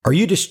Are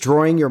you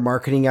destroying your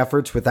marketing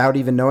efforts without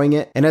even knowing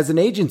it? And as an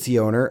agency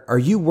owner, are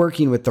you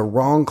working with the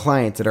wrong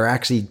clients that are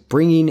actually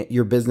bringing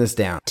your business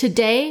down?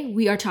 Today,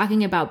 we are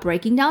talking about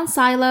breaking down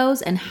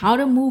silos and how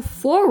to move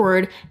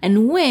forward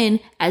and win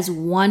as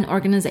one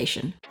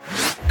organization.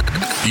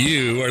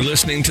 You are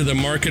listening to the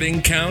Marketing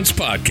Counts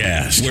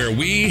podcast, where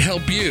we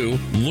help you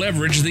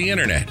leverage the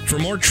internet for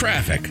more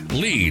traffic,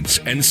 leads,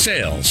 and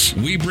sales.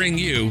 We bring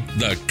you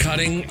the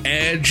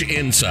cutting-edge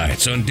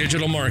insights on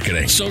digital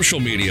marketing, social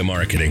media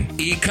marketing,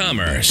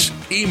 e-commerce,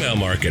 email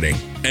marketing,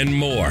 and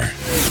more.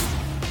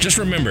 Just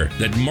remember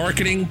that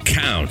marketing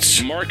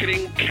counts.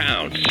 Marketing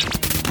counts.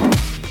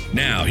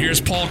 Now, here's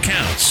Paul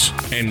Counts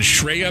and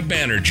Shreya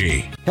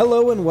Banerjee.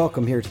 Hello and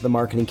welcome here to the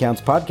Marketing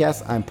Counts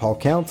podcast. I'm Paul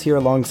Counts here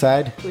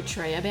alongside with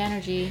Shreya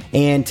Banerjee.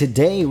 And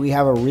today we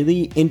have a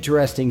really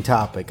interesting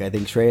topic, I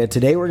think, Shreya.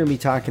 Today we're going to be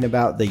talking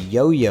about the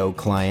yo-yo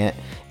client.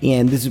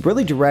 And this is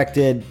really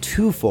directed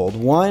twofold.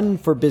 One,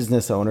 for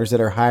business owners that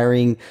are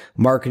hiring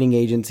marketing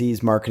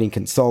agencies, marketing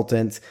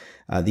consultants.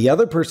 The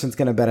other person's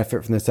going to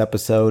benefit from this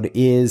episode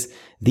is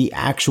the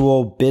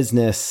actual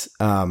business.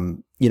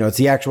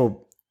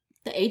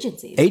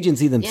 It's the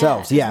agency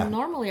themselves. Yeah.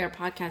 Normally our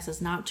podcast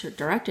is not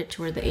directed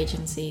toward the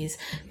agencies.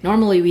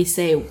 Normally we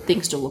say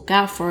things to look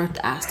out for,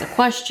 to ask the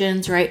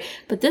questions, right?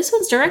 But this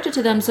one's directed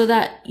to them so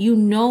that you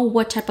know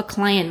what type of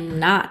client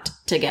not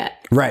to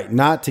get. Right.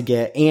 Not to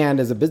get. And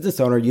as a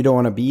business owner, you don't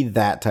want to be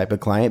that type of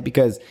client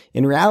because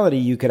in reality,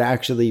 you could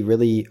actually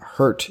really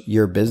hurt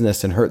your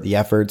business and hurt the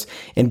efforts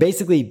and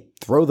basically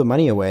throw the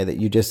money away that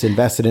you just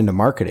invested into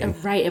marketing.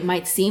 Right. It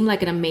might seem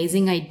like an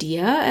amazing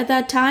idea at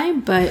that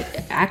time,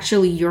 but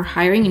actually you're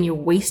hiring and you're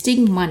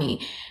wasting money.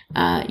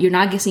 You're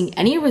not getting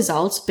any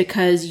results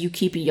because you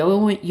keep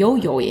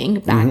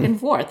yo-yoing back and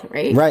forth,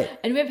 right? Right.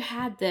 And we've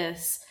had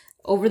this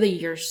over the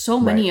years, so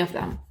many of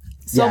them.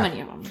 So many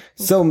of them.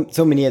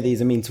 So many of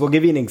these. I mean, so we'll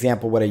give you an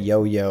example what a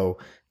yo-yo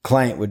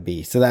client would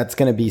be. So that's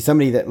going to be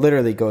somebody that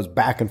literally goes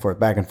back and forth,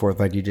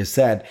 like you just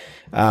said,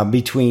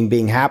 between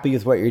being happy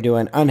with what you're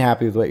doing,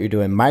 unhappy with what you're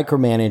doing,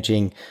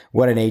 micromanaging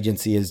what an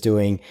agency is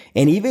doing,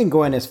 and even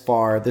going as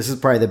far, this is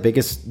probably the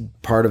biggest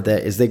part of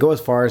that, is they go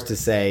as far as to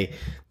say,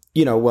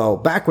 well,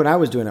 back when I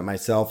was doing it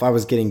myself, I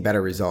was getting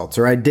better results,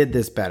 or I did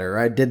this better, or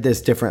I did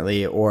this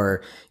differently,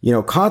 or,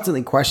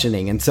 constantly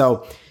questioning. And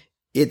so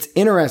it's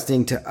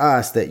interesting to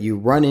us that you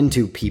run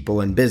into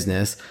people in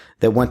business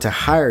that want to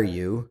hire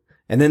you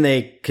and then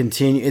they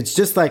continue. It's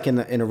just like in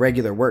a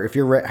regular work. If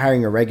you're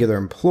hiring a regular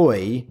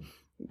employee,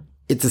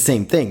 it's the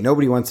same thing.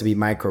 Nobody wants to be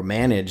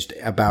micromanaged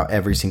about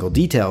every single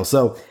detail.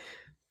 So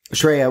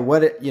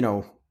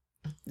Shreya,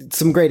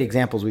 some great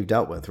examples we've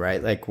dealt with,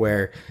 right? Like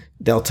where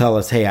they'll tell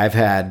us, hey, I've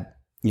had,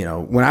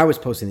 when I was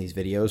posting these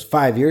videos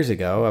 5 years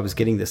ago, I was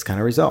getting this kind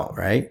of result,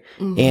 right?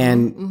 Mm-hmm,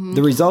 and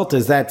the result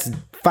is that's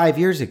 5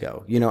 years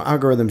ago.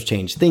 Algorithms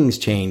change, things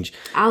change.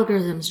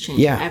 Algorithms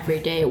change every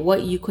day.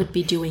 What you could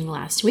be doing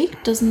last week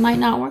might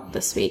not work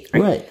this week,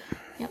 right? Right.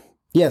 Yep.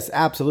 Yes,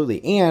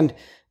 absolutely. And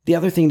the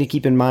other thing to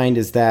keep in mind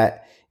is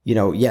that,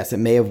 yes, it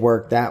may have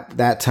worked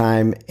that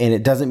time, and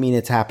it doesn't mean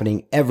it's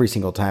happening every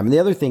single time. And the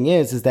other thing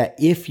is that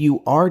if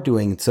you are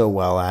doing so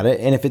well at it,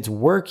 and if it's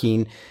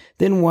working,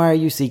 then why are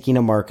you seeking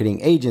a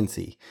marketing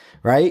agency,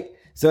 right?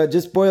 So it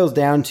just boils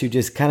down to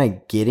just kind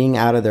of getting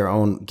out of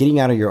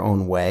your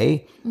own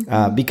way.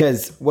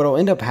 Because what will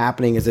end up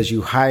happening is as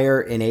you hire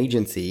an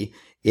agency,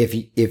 if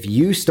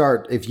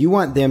you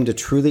want them to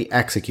truly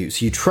execute,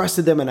 so you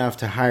trusted them enough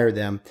to hire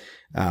them.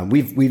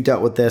 We've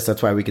dealt with this.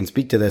 That's why we can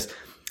speak to this.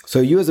 So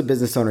you as a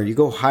business owner, you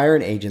go hire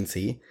an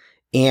agency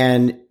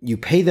and you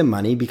pay them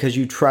money because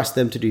you trust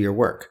them to do your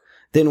work.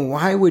 Then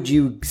why would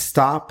you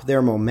stop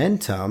their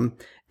momentum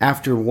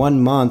after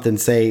 1 month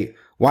and say,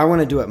 well, I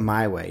want to do it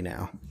my way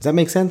now? Does that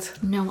make sense?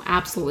 No,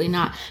 absolutely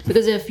not.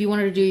 Because if you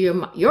wanted to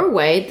do your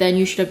way, then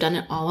you should have done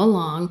it all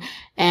along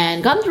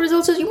and gotten the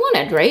results as you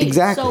wanted, right?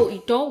 Exactly.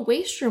 So don't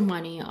waste your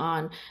money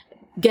on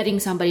getting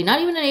somebody, not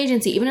even an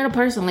agency, even a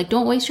person. Like,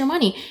 don't waste your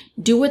money.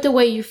 Do it the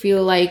way you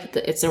feel like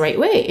it's the right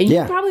way. And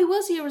you probably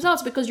will see your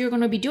results because you're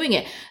going to be doing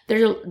it.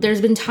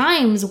 There's been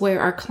times where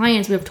our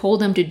clients, we have told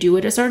them to do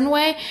it a certain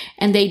way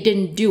and they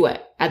didn't do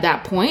it at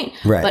that point.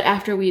 Right. But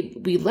after we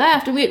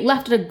left, and we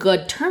left at a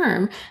good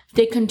term,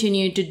 they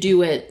continued to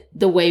do it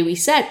the way we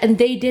said, and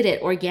they did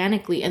it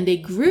organically and they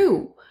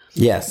grew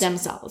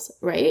themselves.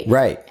 Right.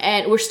 Right.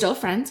 And we're still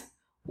friends.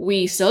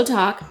 We still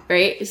talk,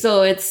 right?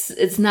 So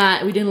it's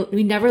not,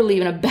 we never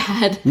leave in a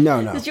bad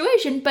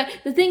situation. But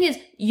the thing is,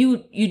 you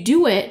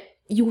do it,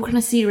 you're going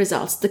to see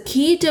results. The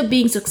key to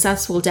being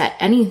successful at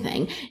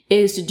anything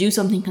is to do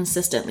something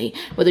consistently,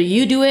 whether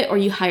you do it or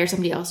you hire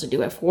somebody else to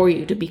do it for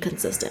you to be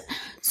consistent.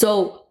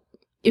 So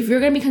if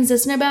you're going to be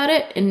consistent about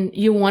it and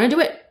you want to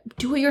do it,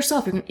 do it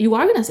yourself. You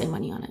are going to save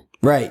money on it.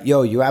 Right.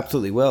 You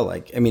absolutely will.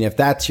 Like, I mean, if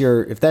that's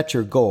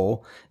your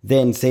goal,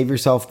 then save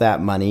yourself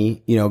that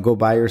money, go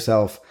buy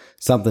yourself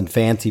something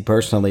fancy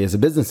personally as a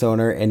business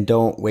owner and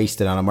don't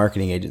waste it on a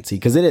marketing agency.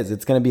 Cause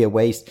it's going to be a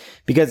waste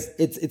because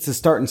it's a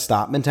start and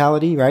stop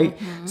mentality, right?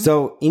 Mm-hmm.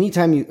 So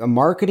anytime a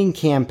marketing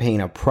campaign,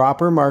 a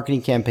proper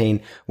marketing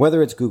campaign,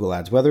 whether it's Google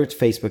ads, whether it's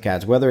Facebook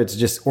ads, whether it's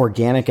just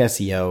organic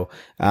SEO,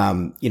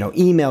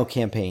 email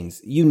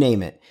campaigns, you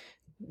name it.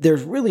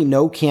 There's really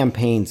no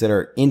campaigns that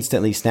are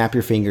instantly snap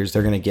your fingers.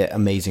 They're going to get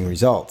amazing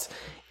results.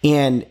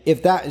 And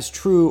if that is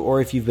true,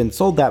 or if you've been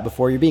sold that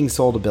before, you're being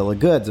sold a bill of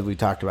goods, as we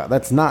talked about.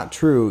 That's not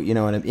true, in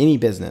any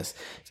business.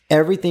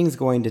 Everything's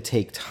going to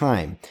take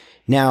time.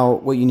 Now,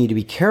 what you need to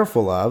be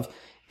careful of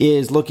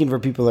is looking for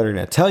people that are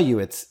going to tell you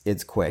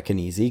it's quick and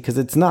easy, because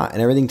it's not,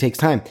 and everything takes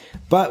time.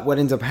 But what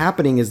ends up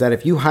happening is that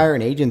if you hire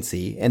an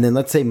agency and then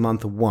let's say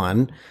month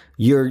 1,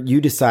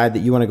 you decide that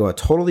you want to go a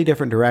totally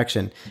different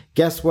direction,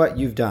 guess what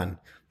you've done?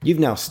 You've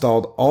now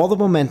stalled all the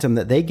momentum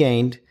that they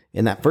gained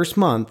in that first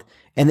month.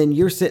 And then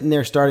you're sitting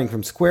there starting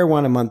from square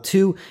one in month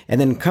 2.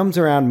 And then comes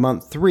around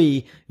month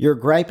 3, you're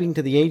griping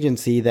to the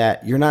agency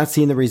that you're not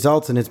seeing the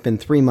results. And it's been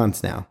 3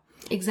 months now.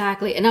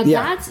 Exactly. And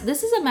now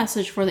this is a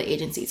message for the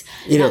agencies.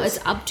 It's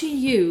up to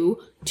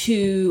you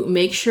to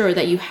make sure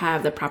that you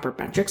have the proper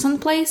metrics in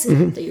place,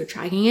 that you're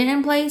tracking it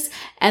in place.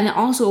 And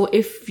also,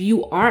 if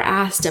you are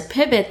asked to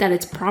pivot, that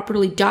it's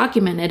properly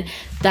documented,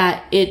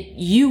 that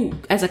you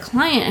as a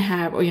client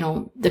have, or,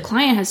 the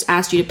client has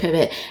asked you to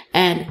pivot,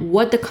 and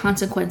what the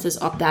consequences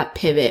of that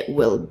pivot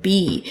will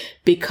be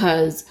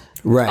because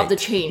of the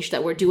change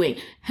that we're doing.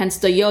 Hence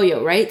the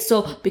yo-yo, right?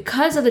 So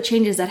because of the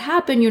changes that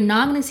happen, you're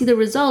not going to see the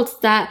results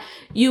that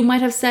you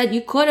might have said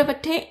you could have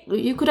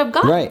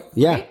gotten. Right.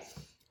 Yeah. Right?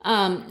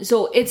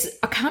 So it's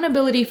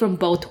accountability from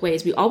both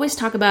ways. We always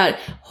talk about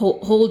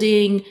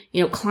holding,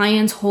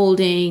 clients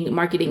holding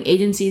marketing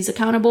agencies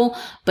accountable,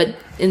 but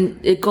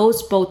it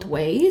goes both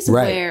ways,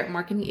 where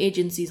marketing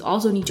agencies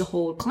also need to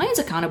hold clients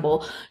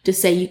accountable to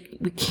say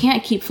we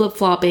can't keep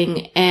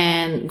flip-flopping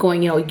and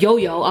going,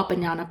 yo-yo up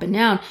and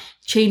down,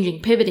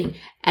 changing, pivoting,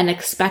 and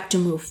expect to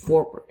move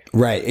forward.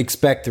 Right.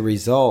 Expect the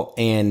result.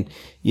 And,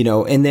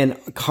 and then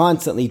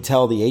constantly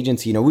tell the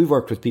agency, we've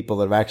worked with people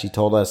that have actually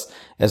told us,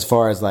 as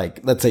far as like,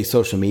 let's say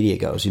social media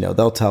goes,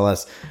 they'll tell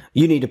us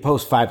you need to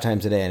post 5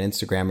 times a day on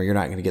Instagram or you're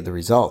not going to get the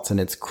results.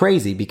 And it's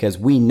crazy because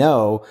we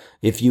know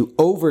if you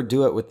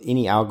overdo it with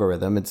any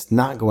algorithm, it's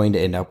not going to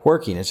end up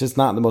working. It's just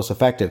not the most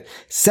effective.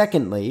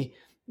 Secondly,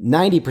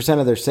 90%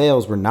 of their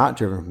sales were not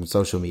driven from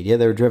social media.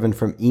 They were driven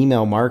from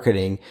email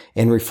marketing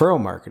and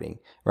referral marketing,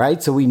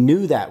 right? So we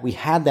knew that. We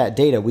had that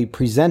data. We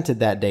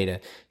presented that data.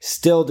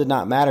 Still did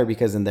not matter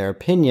because in their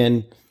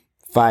opinion,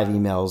 5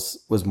 emails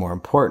was more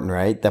important,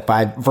 right? That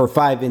 5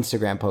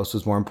 Instagram posts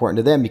was more important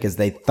to them because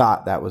they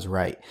thought that was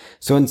right.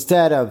 So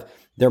instead of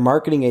their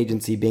marketing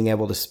agency being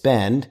able to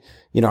spend,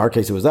 in our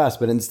case, it was us,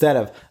 but instead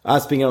of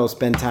us being able to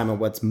spend time on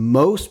what's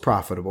most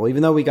profitable,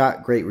 even though we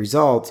got great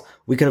results,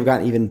 we could have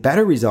gotten even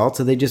better results.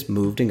 So they just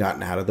moved and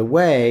gotten out of the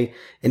way.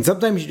 And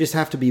sometimes you just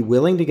have to be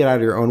willing to get out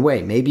of your own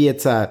way. Maybe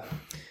it's a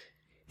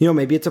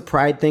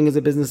pride thing as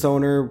a business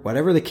owner,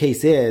 whatever the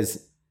case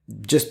is.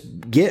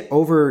 Just get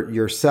over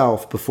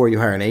yourself before you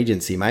hire an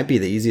agency might be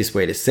the easiest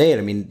way to say it.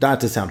 I mean,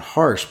 not to sound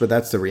harsh, but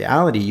that's the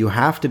reality. You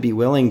have to be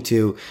willing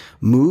to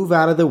move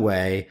out of the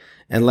way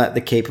and let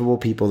the capable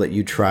people that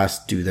you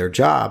trust do their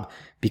job,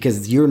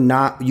 because you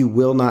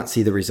will not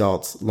see the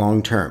results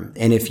long term.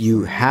 And if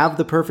you have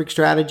the perfect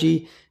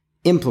strategy,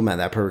 implement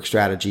that perfect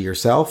strategy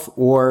yourself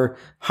or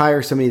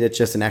hire somebody that's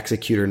just an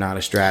executor, not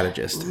a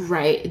strategist.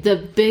 Right. The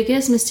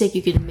biggest mistake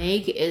you can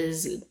make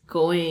is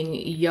going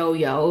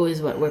yo-yo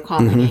is what we're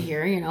calling it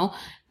here,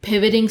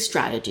 pivoting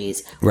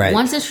strategies. Right.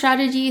 Once a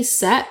strategy is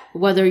set,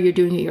 whether you're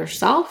doing it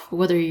yourself,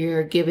 whether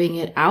you're giving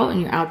it out and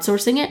you're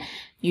outsourcing it,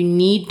 you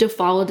need to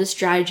follow the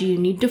strategy. You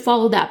need to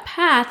follow that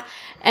path.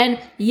 And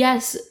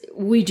yes,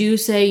 we do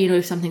say,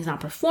 if something's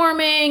not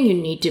performing, you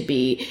need to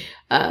be,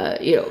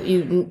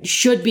 you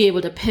should be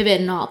able to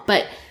pivot and all,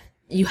 but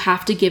you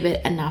have to give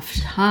it enough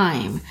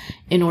time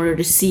in order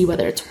to see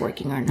whether it's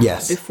working or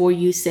not before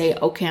you say,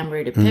 okay, I'm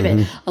ready to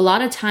pivot. A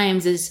lot of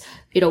times is,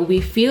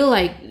 we feel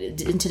like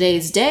in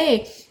today's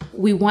day,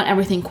 we want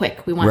everything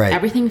quick. We want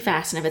everything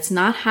fast. And if it's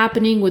not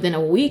happening within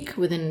a week,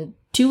 within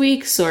 2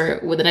 weeks, or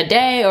within a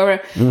day,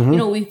 or,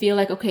 we feel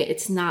like, okay,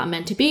 it's not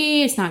meant to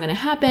be. It's not going to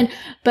happen.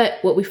 But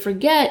what we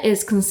forget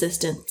is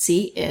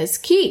consistency is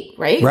key,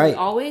 right? We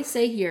always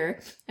say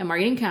here at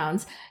Marketing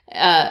Counts,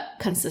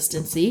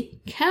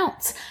 consistency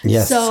counts.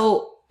 Yes.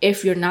 So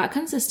if you're not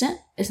consistent,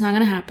 it's not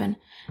going to happen.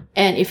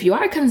 And if you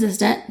are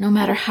consistent, no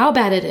matter how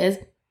bad it is,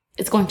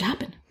 it's going to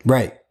happen.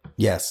 Right.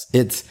 Yes.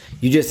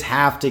 You just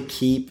have to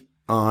keep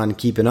on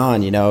keeping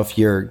on. If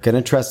you're going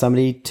to trust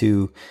somebody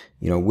to,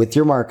 with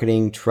your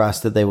marketing,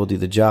 trust that they will do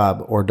the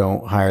job, or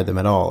don't hire them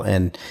at all.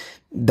 And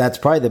that's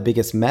probably the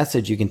biggest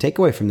message you can take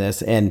away from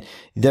this. And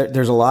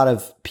there's a lot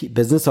of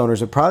business owners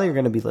that probably are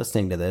going to be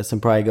listening to this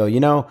and probably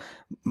go,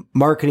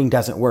 marketing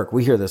doesn't work.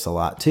 We hear this a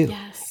lot too.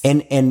 Yes.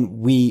 And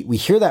we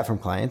hear that from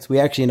clients. We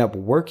actually end up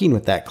working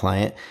with that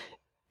client,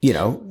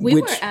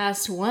 we were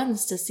asked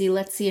once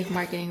let's see if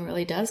marketing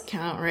really does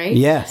count, right?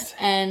 Yes.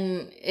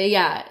 And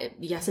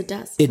yes, it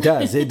does. It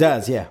does. It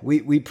does. Yeah.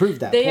 We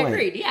proved that they point.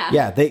 Agreed. Yeah.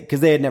 Yeah. Because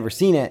they had never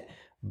seen it,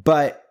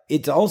 but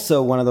it's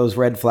also one of those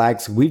red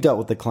flags. We've dealt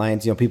with the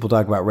clients, people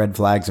talk about red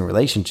flags in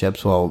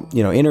relationships. Well,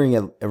 entering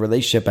a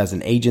relationship as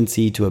an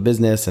agency to a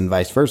business and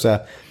vice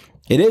versa,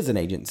 it is an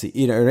agency,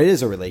 it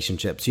is a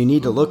relationship. So you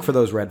need to look for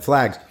those red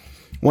flags.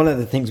 One of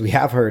the things we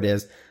have heard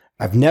is,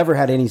 I've never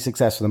had any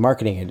success with a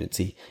marketing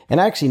agency. And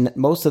actually,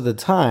 most of the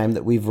time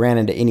that we've ran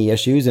into any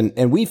issues,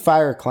 and we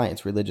fire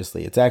clients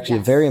religiously. It's actually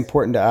very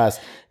important to us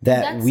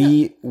that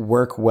we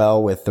work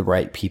well with the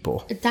right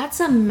people. That's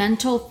a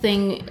mental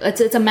thing.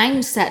 It's a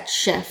mindset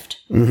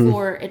shift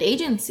for an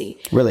agency.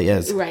 Really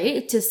is.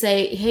 Right? To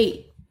say,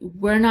 hey,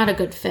 we're not a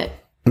good fit.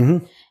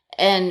 Mm-hmm.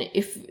 And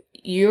if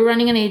you're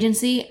running an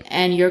agency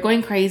and you're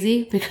going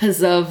crazy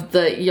because of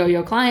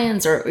your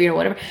clients or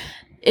whatever,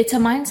 it's a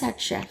mindset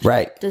shift.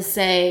 Right. To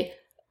say,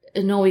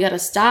 no, we got to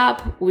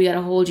stop. We got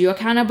to hold you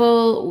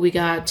accountable. We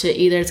got to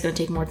either it's going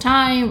to take more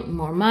time,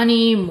 more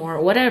money,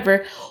 more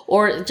whatever,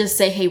 or just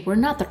say, hey, we're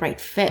not the right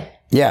fit.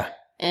 Yeah.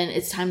 And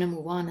it's time to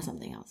move on to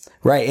something else.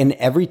 Right. And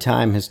every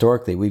time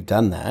historically we've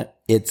done that,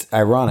 it's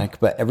ironic,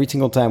 but every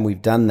single time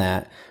we've done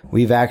that,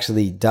 we've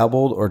actually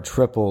doubled or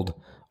tripled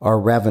our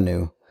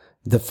revenue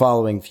the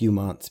following few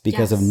months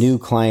because of new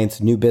clients,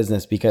 new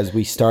business, because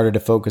we started to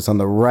focus on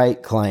the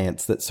right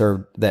clients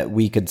that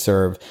we could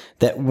serve,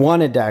 that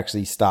wanted to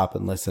actually stop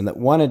and listen, that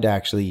wanted to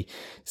actually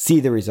see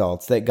the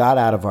results, that got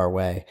out of our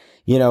way,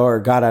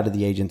 or got out of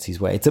the agency's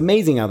way. It's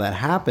amazing how that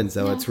happens,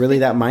 though. Yeah. It's really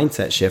that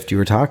mindset shift you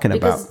were talking about.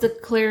 Because the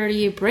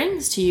clarity it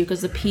brings to you,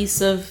 because the peace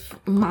of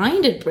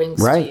mind it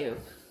brings to you.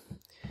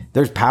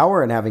 There's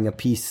power in having a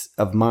peace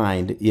of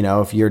mind.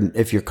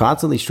 If you're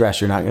constantly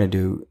stressed, you're not going to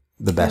do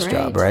the best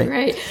job, right?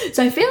 Right.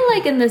 So I feel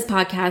like in this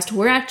podcast,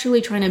 we're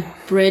actually trying to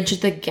bridge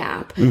the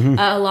gap. Mm-hmm.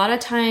 A lot of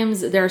times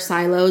there are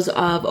silos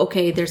of,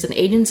 okay, there's an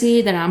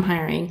agency that I'm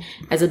hiring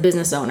as a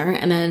business owner.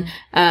 And then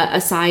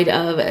a side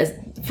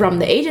from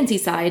the agency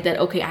side that,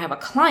 okay, I have a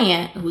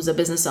client who's a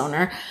business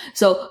owner.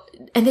 So,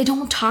 and they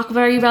don't talk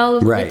very well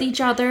with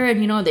each other.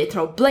 And, they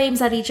throw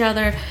blames at each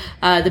other.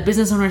 The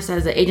business owner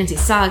says the agency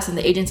sucks and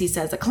the agency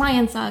says the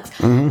client sucks.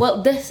 Mm-hmm.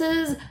 Well, this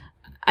is,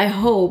 I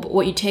hope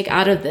what you take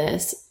out of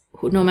this,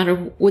 no matter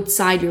what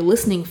side you're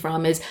listening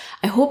from, is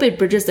I hope it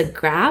bridges the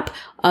gap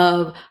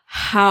of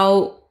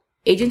how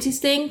agencies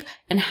think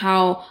and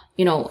how,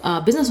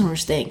 business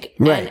owners think.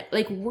 Right.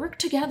 And work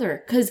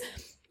together. Because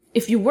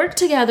if you work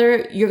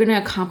together, you're going to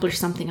accomplish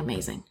something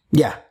amazing.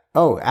 Yeah.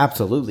 Oh,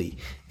 absolutely.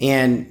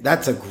 And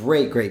that's a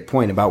great, great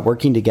point about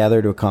working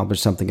together to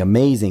accomplish something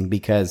amazing,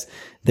 because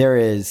there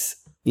is,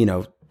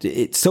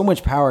 it's so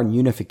much power in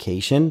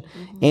unification,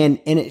 and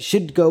it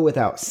should go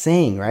without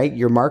saying, right?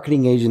 Your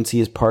marketing agency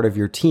is part of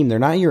your team. They're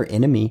not your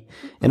enemy.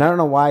 And I don't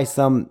know why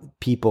some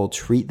people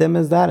treat them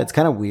as that. It's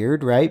kind of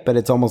weird, right? But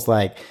it's almost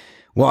like,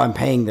 well, I'm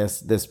paying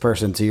this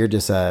person, so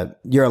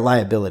you're a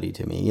liability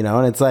to me,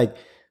 and it's like,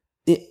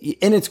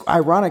 and it's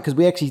ironic because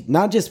we actually,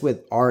 not just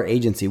with our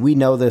agency, we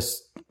know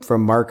this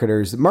from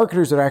marketers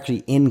that are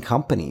actually in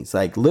companies,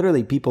 like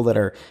literally people that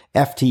are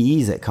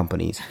FTEs at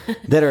companies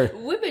that are.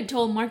 We've been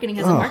told marketing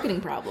has a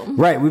marketing problem.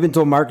 Right. We've been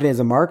told marketing has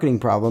a marketing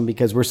problem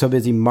because we're so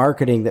busy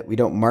marketing that we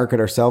don't market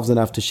ourselves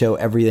enough to show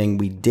everything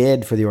we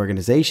did for the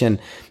organization.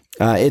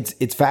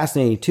 It's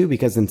fascinating too,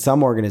 because in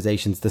some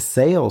organizations, the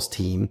sales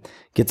team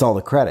gets all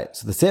the credit.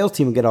 So the sales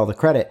team will get all the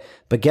credit,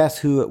 but guess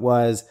who it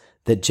was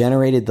that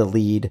generated the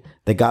lead,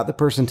 that got the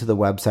person to the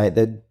website,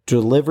 that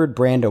delivered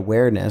brand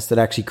awareness, that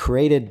actually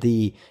created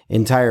the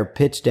entire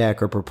pitch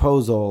deck or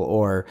proposal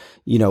or,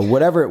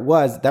 whatever it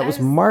was, that was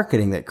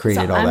marketing that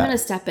created all that. I'm going to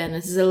step in.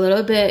 This is a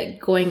little bit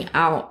going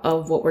out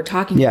of what we're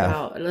talking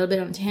about, a little bit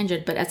on a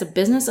tangent, but as a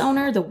business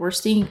owner, the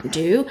worst thing you can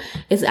do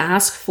is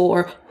ask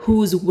for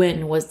whose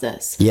win was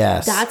this.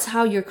 Yes. That's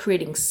how you're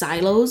creating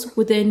silos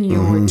within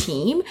your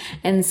team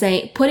and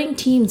putting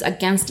teams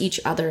against each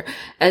other.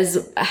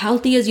 As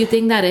healthy as you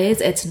think that is,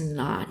 it's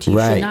not. You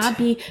should not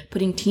be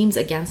putting teams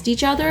against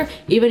each other,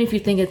 even if you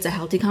think it's a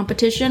healthy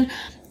competition.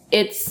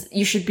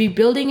 You should be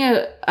building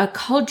a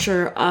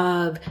culture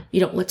of,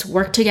 let's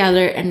work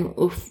together, and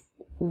if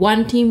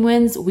one team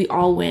wins, we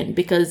all win,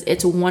 because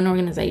it's one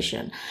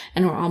organization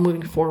and we're all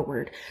moving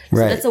forward. So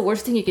that's the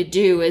worst thing you could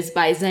do, is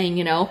by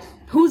saying,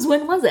 whose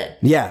win was it?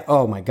 Yeah.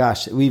 Oh my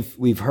gosh.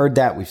 We've heard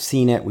that. We've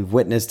seen it. We've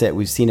witnessed it.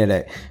 We've seen it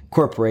at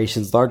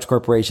corporations, large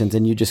corporations,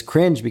 and you just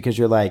cringe because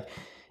you're like,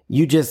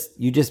 you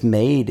just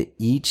made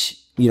each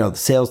the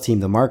sales team,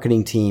 the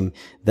marketing team,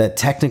 the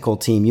technical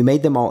team, you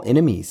made them all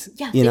enemies.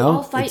 Yeah, they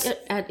all fight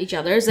at each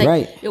other. It's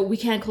like, we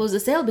can't close the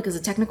sale because the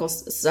technical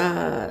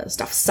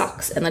stuff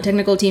sucks. And the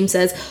technical team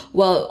says,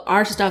 well,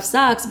 our stuff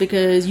sucks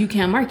because you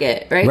can't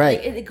market, right?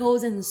 Right. Like, it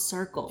goes in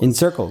circles. In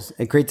circles.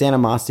 It creates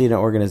animosity in an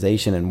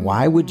organization. And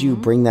why would you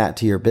bring that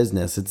to your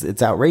business?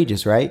 It's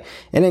outrageous, right?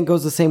 And it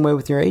goes the same way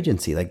with your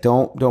agency. Like,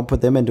 don't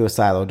put them into a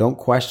silo. Don't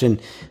question.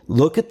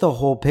 Look at the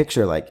whole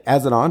picture. Like,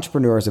 as an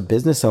entrepreneur, as a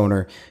business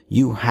owner,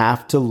 you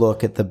have to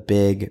look at the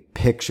big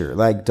picture.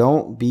 Like,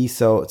 don't be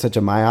such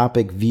a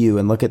myopic view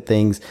and look at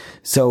things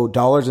so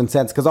dollars and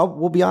cents. Because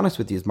we'll be honest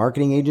with you, as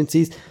marketing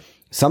agencies,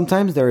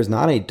 sometimes there is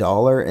not a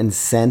dollar and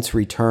cents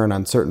return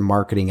on certain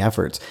marketing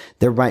efforts.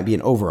 There might be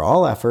an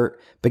overall effort,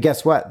 but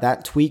guess what?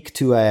 That tweak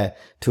to a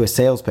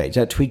sales page,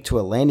 that tweak to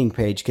a landing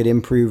page could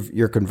improve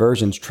your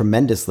conversions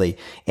tremendously.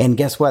 And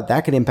guess what?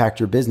 That could impact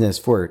your business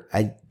for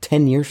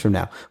 10 years from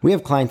now. We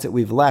have clients that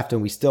we've left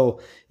and we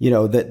still,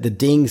 the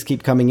dings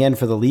keep coming in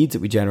for the leads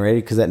that we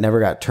generated because that never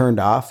got turned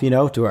off,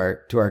 to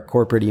our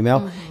corporate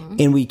email. Mm-hmm.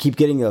 And we keep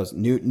getting those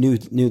new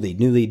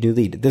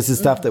lead. This is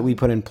stuff that we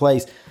put in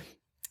place.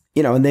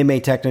 And they may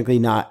technically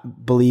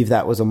not believe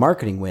that was a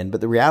marketing win,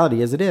 but the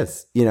reality is it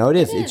is. It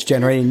is. It's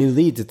generating new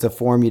leads. It's a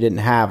form you didn't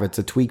have. It's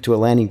a tweak to a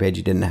landing page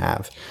you didn't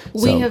have.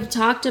 We have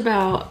talked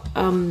about,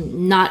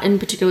 not in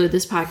particular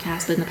this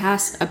podcast, but in the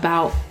past,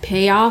 about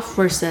payoff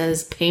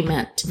versus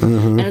payment.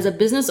 Mm-hmm. And as a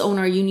business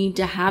owner, you need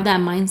to have that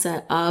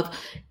mindset of,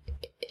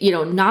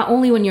 not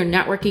only when you're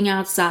networking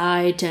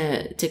outside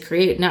to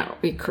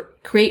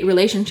create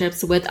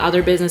relationships with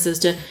other businesses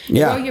to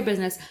grow your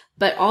business,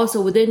 but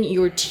also within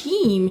your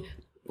team.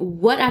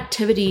 What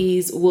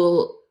activities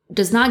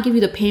does not give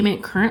you the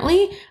payment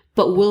currently,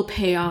 but will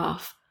pay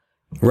off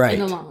in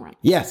the long run?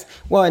 Yes.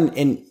 Well,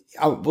 and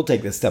we'll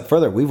take this a step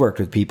further. We've worked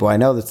with people. I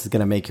know this is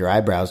going to make your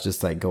eyebrows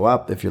just like go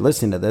up if you're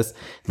listening to this.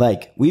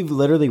 Like, we've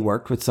literally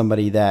worked with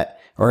somebody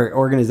or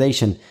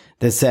organization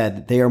that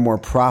said they are more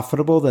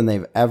profitable than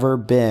they've ever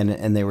been,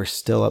 and they were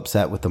still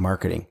upset with the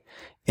marketing.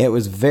 It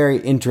was very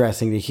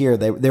interesting to hear.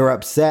 They were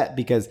upset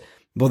because,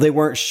 they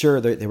weren't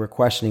sure. They were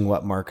questioning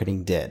what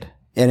marketing did.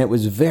 And it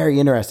was very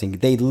interesting.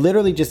 They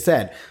literally just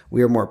said,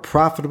 we are more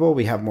profitable,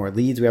 we have more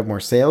leads, we have more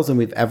sales than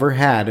we've ever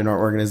had in our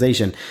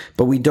organization,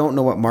 but we don't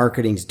know what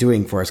marketing's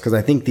doing for us because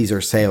I think these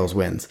are sales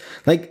wins.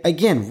 Like,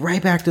 again,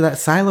 right back to that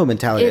silo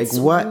mentality. It's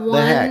like, what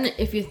the heck?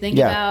 If you think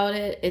about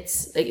it,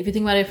 it's like, if you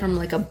think about it from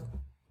like a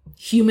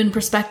human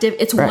perspective,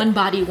 it's one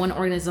body, one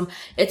organism.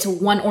 It's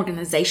one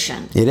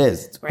organization. It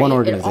is. It's one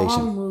organization. It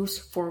all moves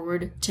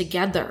forward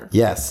together.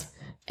 Yes.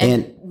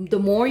 And the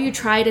more you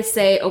try to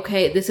say,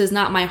 okay, this is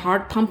not my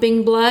heart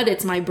pumping blood,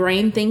 it's my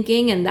brain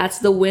thinking, and that's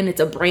the win. It's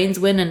a brain's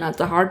win and not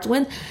the heart's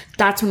win.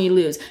 That's when you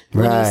lose.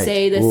 When you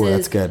say this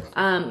is, good.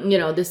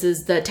 This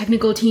is the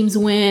technical team's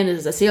win, this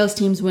is the sales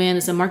team's win,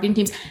 this is the marketing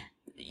team's,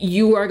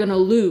 you are going to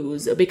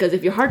lose because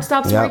if your heart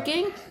stops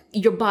working,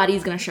 your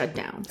body's going to shut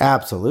down.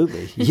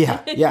 Absolutely.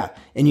 Yeah. Yeah.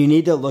 And you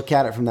need to look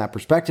at it from that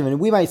perspective.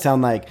 And we might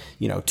sound like,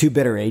 two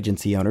bitter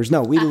agency owners.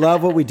 No, we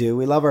love what we do.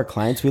 We love our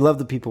clients. We love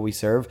the people we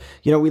serve.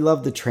 We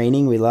love the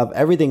training. We love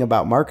everything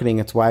about marketing.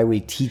 It's why we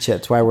teach it.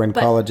 It's why we're in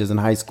colleges and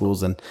high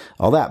schools and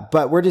all that.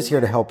 But we're just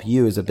here to help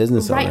you as a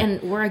business owner. Right.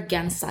 And we're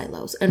against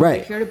silos. And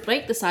we're here to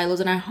break the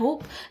silos. And I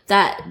hope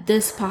that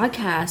this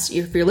podcast,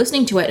 if you're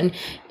listening to it, and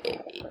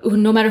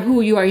no matter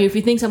who you are, if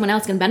you think someone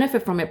else can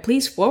benefit from it,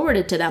 please forward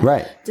it to them.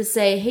 To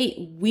say,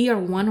 hey, we are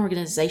one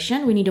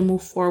organization. We need to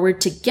move forward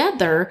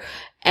together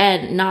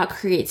and not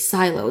create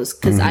silos.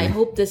 Because I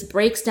hope this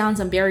breaks down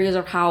some barriers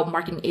of how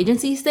marketing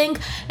agencies think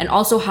and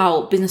also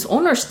how business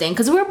owners think.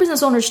 Because we're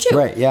business owners too.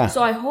 Right, yeah.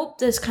 So I hope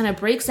this kind of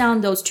breaks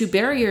down those two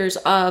barriers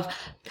of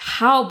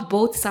how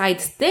both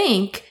sides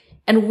think.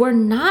 And we're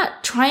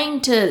not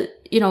trying to,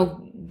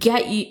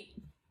 get you,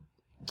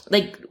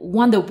 like,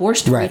 want the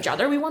worst for each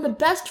other. We want the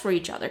best for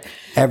each other.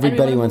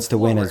 Everybody wants to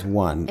win as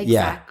one.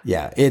 Exactly.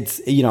 Yeah. It's,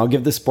 I'll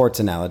give the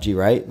sports analogy,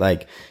 right?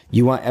 Like,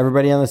 you want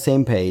everybody on the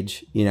same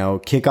page.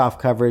 Kickoff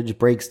coverage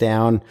breaks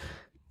down.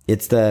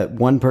 It's the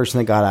one person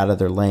that got out of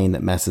their lane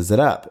that messes it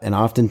up. And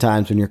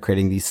oftentimes when you're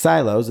creating these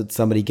silos, it's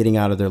somebody getting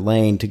out of their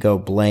lane to go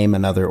blame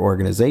another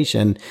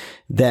organization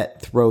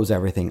that throws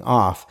everything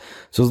off.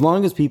 So as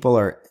long as people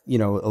are,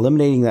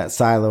 eliminating that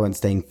silo and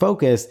staying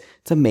focused,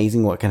 it's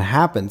amazing what can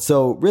happen.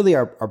 So really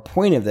our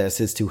point of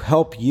this is to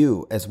help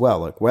you as well.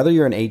 Like, whether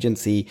you're an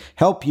agency,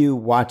 help you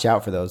watch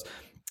out for those.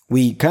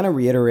 We kind of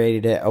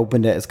reiterated it,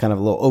 opened it as kind of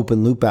a little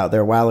open loop out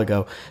there a while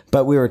ago,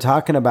 but we were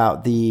talking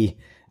about the,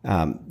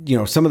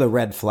 some of the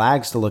red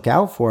flags to look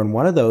out for. And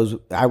one of those,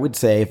 I would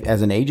say,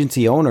 as an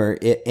agency owner,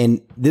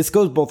 and this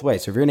goes both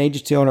ways. So if you're an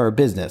agency owner or a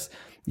business,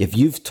 if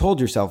you've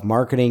told yourself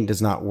marketing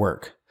does not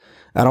work,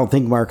 I don't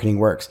think marketing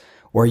works,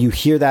 or you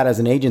hear that as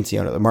an agency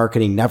owner, the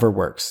marketing never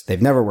works.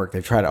 They've never worked.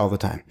 They've tried it all the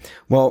time.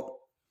 Well,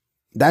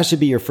 that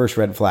should be your first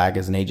red flag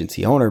as an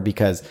agency owner,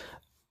 because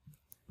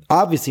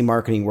Obviously,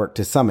 marketing worked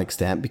to some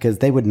extent because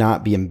they would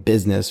not be in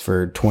business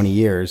for 20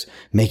 years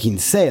making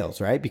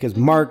sales, right? Because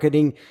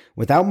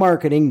without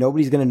marketing,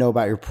 nobody's going to know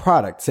about your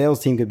product. Sales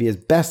team could be as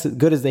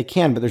good as they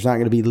can, but there's not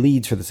going to be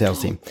leads for the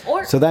sales team.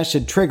 So that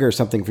should trigger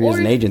something for you as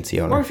an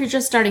agency owner. Or if you're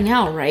just starting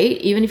out, right?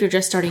 Even if you're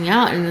just starting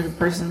out and the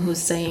person who's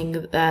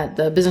saying that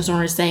the business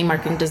owner is saying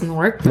marketing doesn't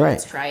work,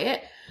 let's try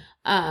it.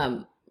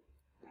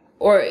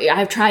 Or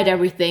I've tried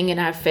everything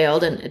and I've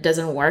failed and it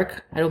doesn't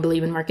work. I don't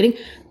believe in marketing.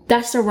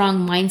 That's the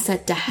wrong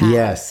mindset to have.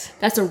 Yes.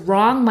 That's a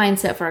wrong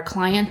mindset for a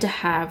client to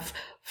have,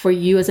 for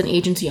you as an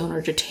agency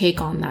owner to take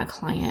on that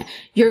client.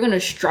 You're going to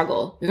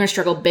struggle. You're going to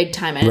struggle big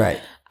time. And right.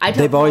 I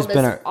tell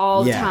this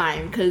all the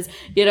time because,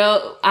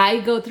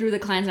 I go through the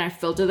clients and I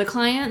filter the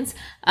clients,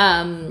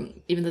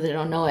 even though they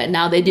don't know it.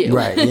 Now they do.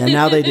 Right. Yeah,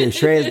 now they do.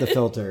 Shrey is the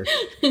filter.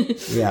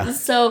 Yeah.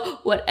 So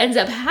what ends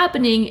up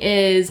happening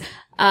is,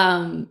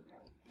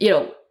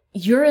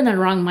 you're in the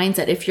wrong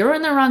mindset. If you're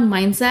in the wrong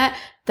mindset,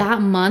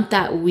 that month,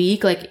 that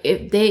week,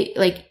 if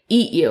they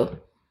eat you,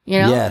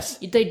 yes,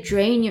 they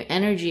drain your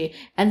energy,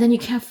 and then you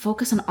can't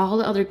focus on all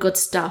the other good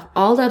stuff,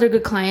 all the other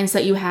good clients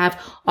that you have,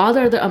 all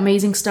the other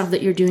amazing stuff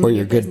that you're doing, or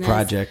your good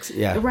projects.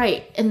 Yeah.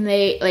 Right. And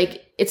they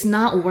it's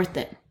not worth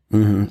it.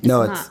 Mm-hmm.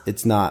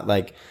 It's not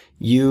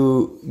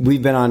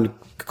we've been on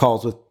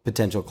calls with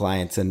potential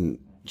clients and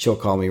she'll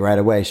call me right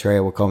away.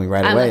 Shreya will call me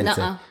right away and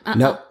say,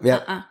 no.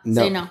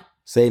 Say no.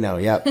 Say no.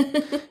 Yep.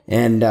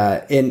 and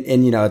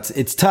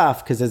it's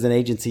tough because as an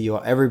agency,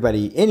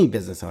 any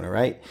business owner,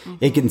 right? Mm-hmm.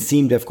 It can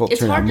seem difficult to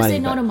turn on money. It's hard to say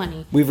no to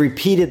money. We've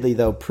repeatedly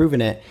though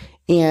proven it.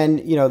 And,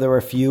 there were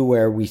a few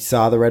where we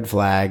saw the red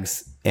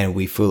flags and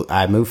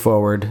I moved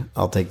forward.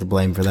 I'll take the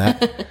blame for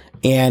that.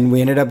 And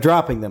we ended up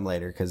dropping them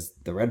later because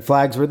the red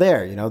flags were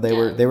there.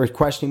 They were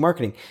questioning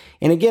marketing.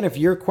 And again, if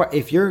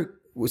you're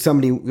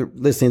somebody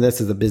listening to this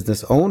as a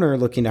business owner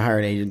looking to hire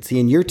an agency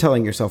and you're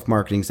telling yourself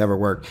marketing's never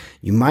worked,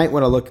 you might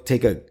want to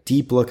take a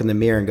deep look in the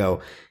mirror and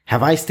go,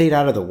 have I stayed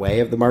out of the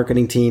way of the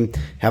marketing team?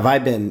 Have I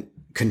been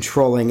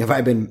controlling? Have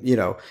I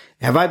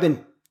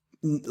been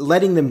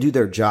letting them do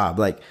their job?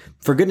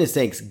 For goodness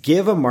sakes,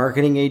 give a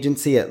marketing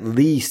agency at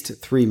least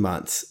 3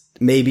 months,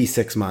 maybe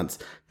 6 months,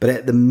 but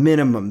at the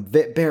minimum,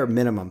 bare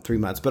minimum 3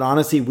 months. But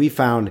honestly, we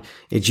found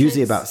it's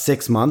usually about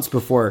 6 months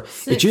before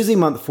it's usually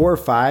month 4 or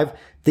 5.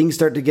 Things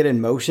start to get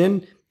in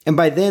motion. And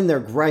by then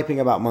they're griping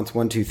about months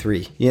 1, 2,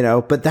 3,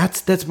 but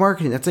that's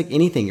marketing. That's like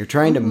anything. You're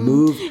trying to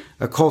move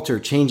a culture,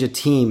 change a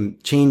team,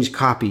 change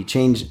copy,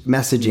 change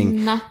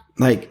messaging.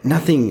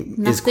 Nothing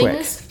is quick.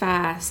 Nothing is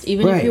fast.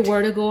 Even if you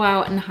were to go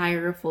out and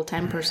hire a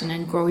full-time person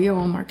and grow your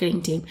own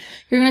marketing team,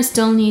 you're going to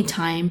still need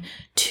time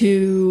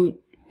to,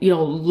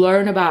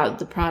 learn about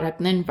the product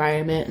and the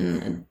environment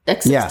and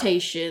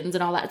expectations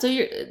and all that. So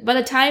by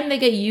the time they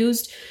get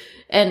used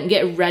and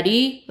get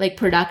ready,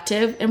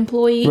 productive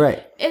employee,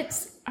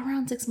 it's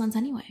around 6 months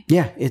anyway.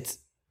 Yeah, it's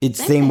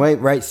same way,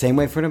 right? Same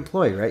way for an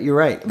employee, right? You're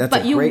right. That's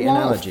a great analogy.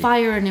 But you won't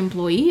fire an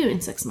employee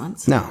in 6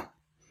 months. No,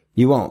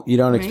 you won't. You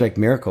don't expect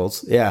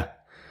miracles. Yeah,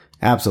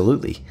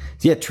 absolutely.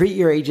 So yeah, treat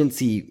your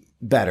agency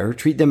better.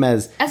 Treat them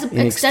as an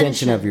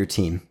extension of your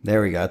team.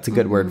 There we go. That's a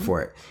good word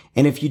for it.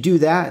 And if you do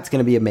that, it's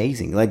going to be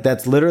amazing.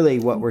 That's literally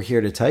what we're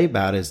here to tell you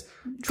about is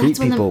treat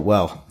people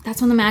well. That's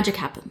when the magic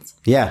happens.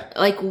 Yeah.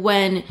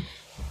 When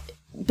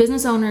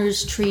business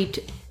owners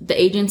treat the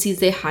agencies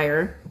they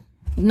hire,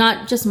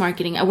 not just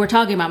marketing, we're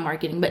talking about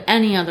marketing, but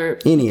any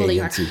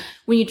agency.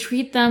 When you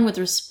treat them with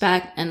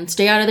respect and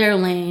stay out of their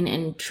lane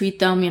and treat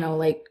them,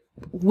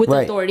 with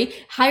authority,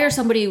 hire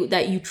somebody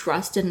that you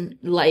trust and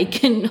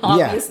and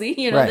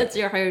obviously, that's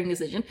your hiring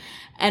decision.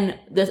 And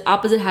the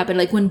opposite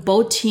happened. When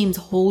both teams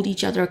hold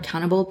each other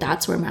accountable,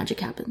 that's where magic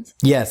happens.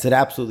 Yes, it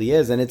absolutely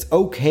is. And it's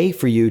okay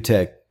for you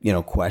to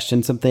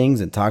question some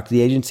things and talk to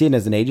the agency. And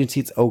as an agency,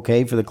 it's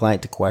okay for the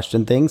client to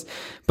question things,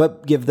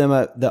 but give them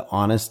the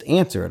honest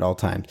answer at all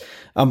times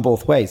on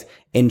both ways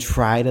and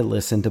try to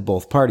listen to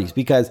both parties,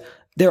 because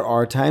there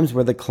are times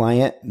where the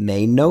client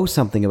may know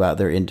something about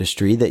their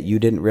industry that you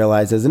didn't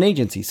realize as an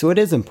agency. So it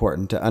is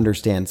important to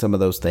understand some of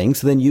those things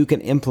so then you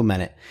can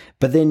implement it.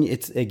 But then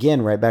it's,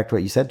 again, right back to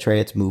what you said, Trey,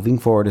 it's moving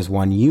forward as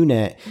one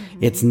unit.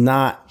 Mm-hmm. It's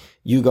not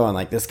you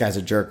going this guy's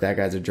a jerk, that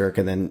guy's a jerk,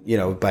 and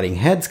then, butting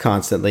heads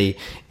constantly.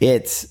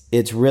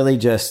 It's really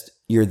just,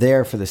 you're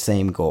there for the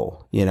same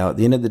goal. At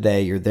the end of the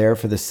day, you're there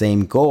for the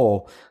same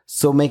goal.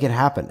 So make it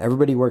happen.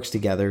 Everybody works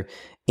together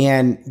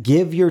and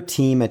give your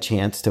team a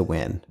chance to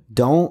win.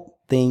 Don't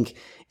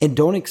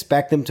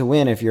expect them to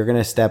win if you're going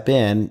to step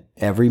in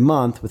every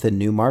month with a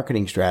new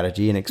marketing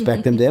strategy and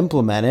expect them to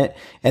implement it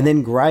and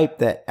then gripe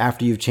that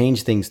after you've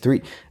changed things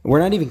we're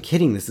not even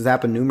kidding. This has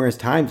happened numerous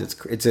times.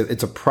 It's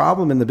a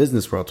problem in the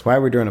business world. It's why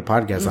we're doing a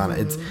podcast on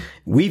it.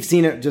 We've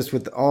seen it just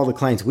with all the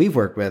clients we've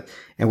worked with,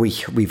 and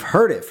we've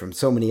heard it from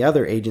so many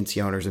other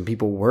agency owners and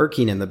people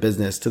working in the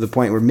business to the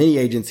point where many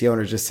agency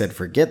owners just said,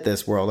 forget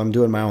this world. I'm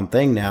doing my own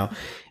thing now.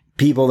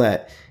 People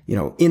that,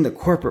 in the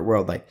corporate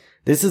world,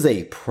 this is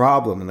a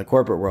problem in the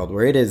corporate world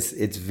where it's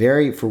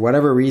very, for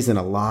whatever reason,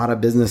 a lot of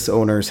business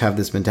owners have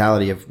this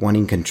mentality of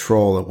wanting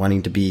control and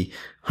wanting to be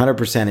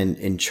 100%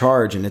 in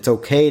charge. And it's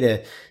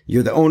okay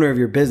you're the owner of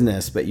your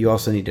business, but you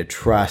also need to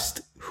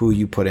trust who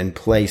you put in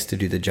place to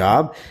do the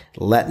job.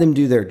 Let them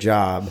do their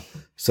job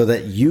so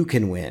that you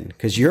can win,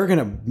 because you're going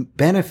to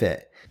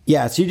benefit.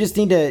 Yeah. So you just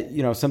need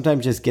to,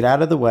 sometimes just get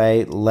out of the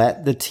way,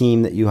 let the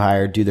team that you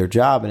hire do their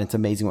job, and it's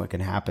amazing what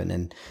can happen.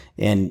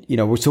 And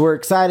so we're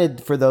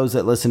excited for those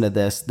that listen to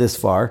this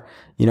far.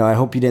 I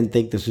hope you didn't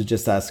think this was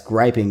just us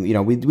griping. We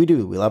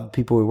love the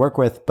people we work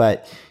with,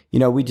 but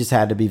we just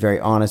had to be very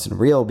honest and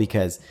real,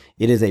 because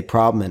it is a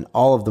problem in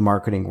all of the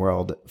marketing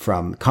world,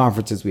 from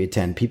conferences we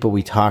attend, people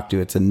we talk to.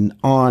 It's an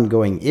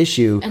ongoing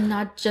issue. And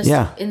not just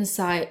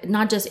inside,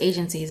 not just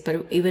agencies,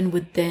 but even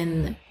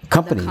within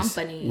companies. The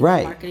company,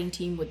 right. The marketing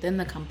team within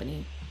the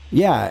company.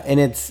 Yeah. And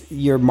it's,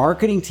 your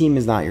marketing team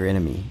is not your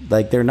enemy.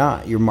 Like, they're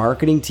not. Your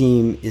marketing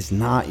team is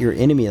not your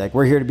enemy. Like,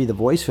 we're here to be the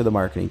voice for the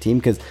marketing team,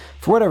 because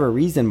for whatever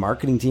reason,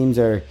 marketing teams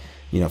are,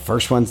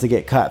 first ones to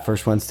get cut,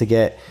 first ones to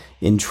get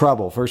in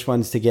trouble, first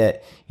ones to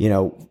get,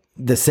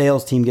 the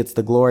sales team gets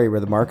the glory, where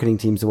the marketing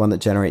team's the one that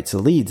generates the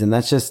leads. And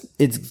that's just,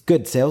 it's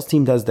good. Sales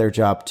team does their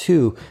job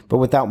too, but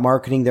without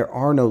marketing, there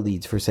are no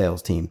leads for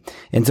sales team.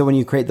 And so when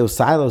you create those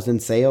silos, then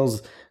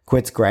sales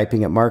quits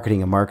griping at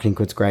marketing and marketing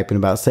quits griping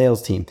about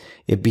sales team.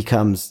 It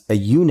becomes a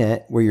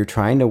unit where you're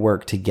trying to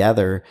work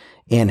together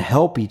and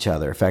help each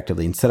other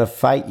effectively, instead of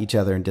fight each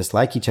other and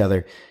dislike each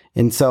other.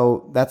 And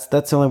so that's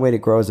the only way to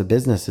grow as a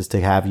business, is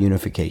to have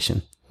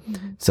unification.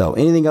 Mm-hmm. So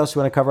anything else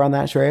you want to cover on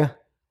that, Shreya?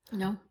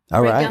 No.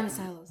 All right. Break down the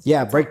silos.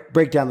 Yeah,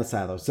 break down the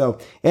silos. So,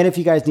 and if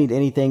you guys need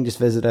anything, just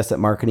visit us at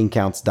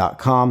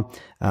marketingcounts.com.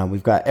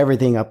 We've got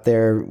everything up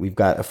there. We've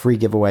got a free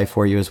giveaway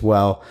for you as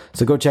well.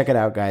 So go check it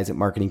out, guys, at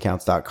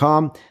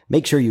marketingcounts.com.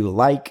 Make sure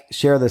you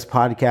share this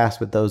podcast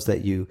with those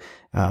that you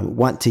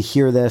want to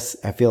hear this.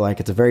 I feel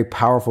like it's a very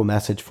powerful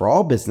message for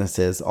all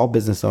businesses, all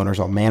business owners,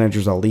 all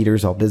managers, all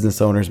leaders, all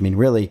business owners. I mean,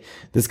 really,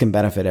 this can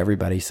benefit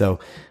everybody. So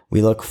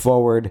we look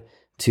forward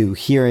to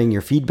hearing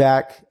your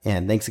feedback.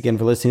 And thanks again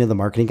for listening to the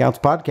Marketing Counts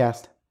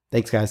podcast.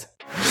 Thanks, guys.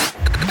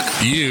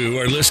 You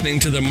are listening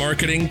to the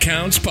Marketing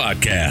Counts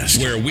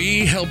podcast, where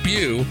we help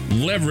you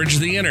leverage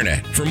the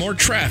internet for more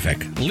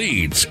traffic,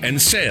 leads,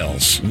 and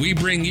sales. We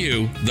bring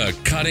you the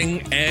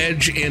cutting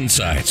edge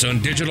insights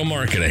on digital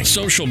marketing,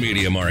 social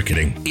media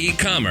marketing,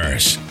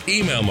 e-commerce,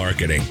 email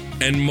marketing,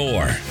 and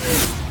more.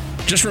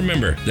 Just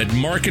remember that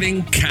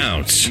marketing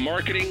counts.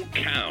 Marketing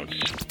counts.